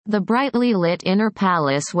The brightly lit inner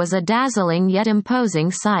palace was a dazzling yet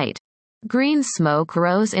imposing sight. Green smoke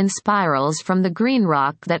rose in spirals from the green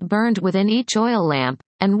rock that burned within each oil lamp,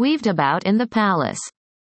 and weaved about in the palace.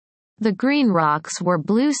 The green rocks were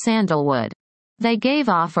blue sandalwood. They gave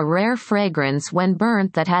off a rare fragrance when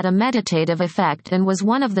burnt that had a meditative effect and was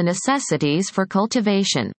one of the necessities for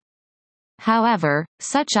cultivation. However,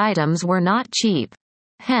 such items were not cheap.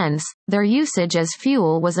 Hence, their usage as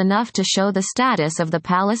fuel was enough to show the status of the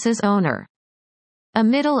palace's owner. A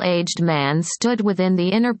middle-aged man stood within the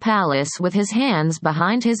inner palace with his hands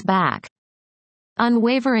behind his back.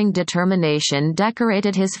 Unwavering determination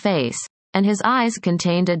decorated his face, and his eyes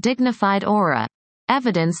contained a dignified aura,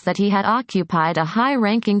 evidence that he had occupied a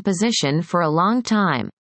high-ranking position for a long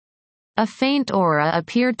time. A faint aura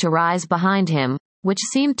appeared to rise behind him, which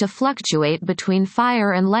seemed to fluctuate between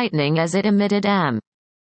fire and lightning as it emitted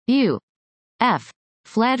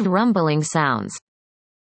fled rumbling sounds.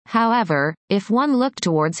 However, if one looked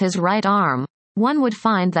towards his right arm, one would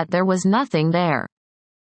find that there was nothing there.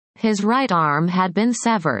 His right arm had been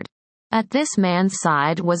severed. At this man's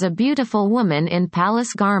side was a beautiful woman in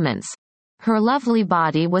palace garments. Her lovely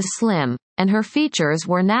body was slim, and her features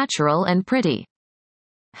were natural and pretty.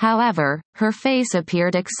 However, her face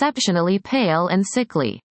appeared exceptionally pale and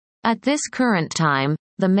sickly. At this current time,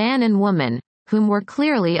 the man and woman, whom were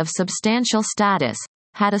clearly of substantial status,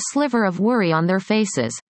 had a sliver of worry on their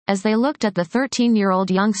faces, as they looked at the 13-year-old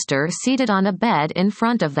youngster seated on a bed in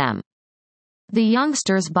front of them. The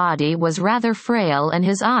youngster's body was rather frail and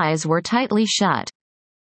his eyes were tightly shut.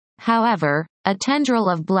 However, a tendril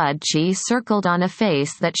of blood chi circled on a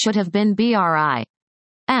face that should have been BRIMMING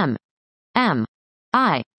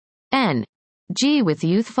with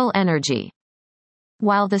youthful energy.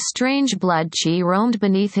 While the strange blood chi roamed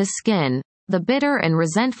beneath his skin, the bitter and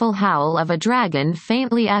resentful howl of a dragon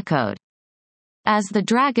faintly echoed. As the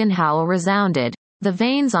dragon howl resounded, the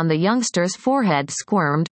veins on the youngster's forehead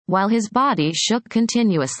squirmed, while his body shook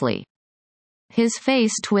continuously. His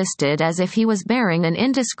face twisted as if he was bearing an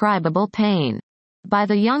indescribable pain. By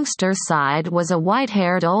the youngster's side was a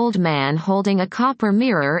white-haired old man holding a copper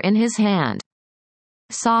mirror in his hand.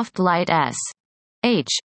 Soft light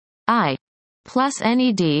SHI plus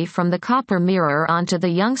NED from the copper mirror onto the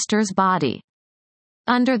youngster's body.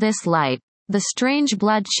 Under this light, the strange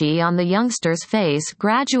blood chi on the youngster's face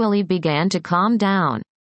gradually began to calm down.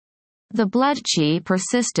 The blood chi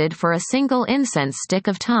persisted for a single incense stick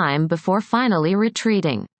of time before finally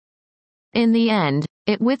retreating. In the end,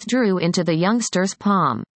 it withdrew into the youngster's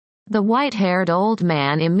palm. The white-haired old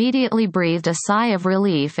man immediately breathed a sigh of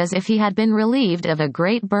relief as if he had been relieved of a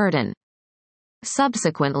great burden.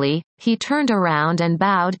 Subsequently, he turned around and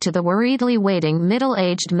bowed to the worriedly waiting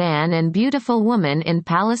middle-aged man and beautiful woman in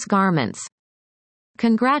palace garments.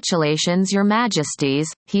 "Congratulations, Your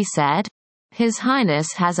Majesties," he said. "His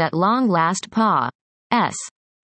Highness has at long last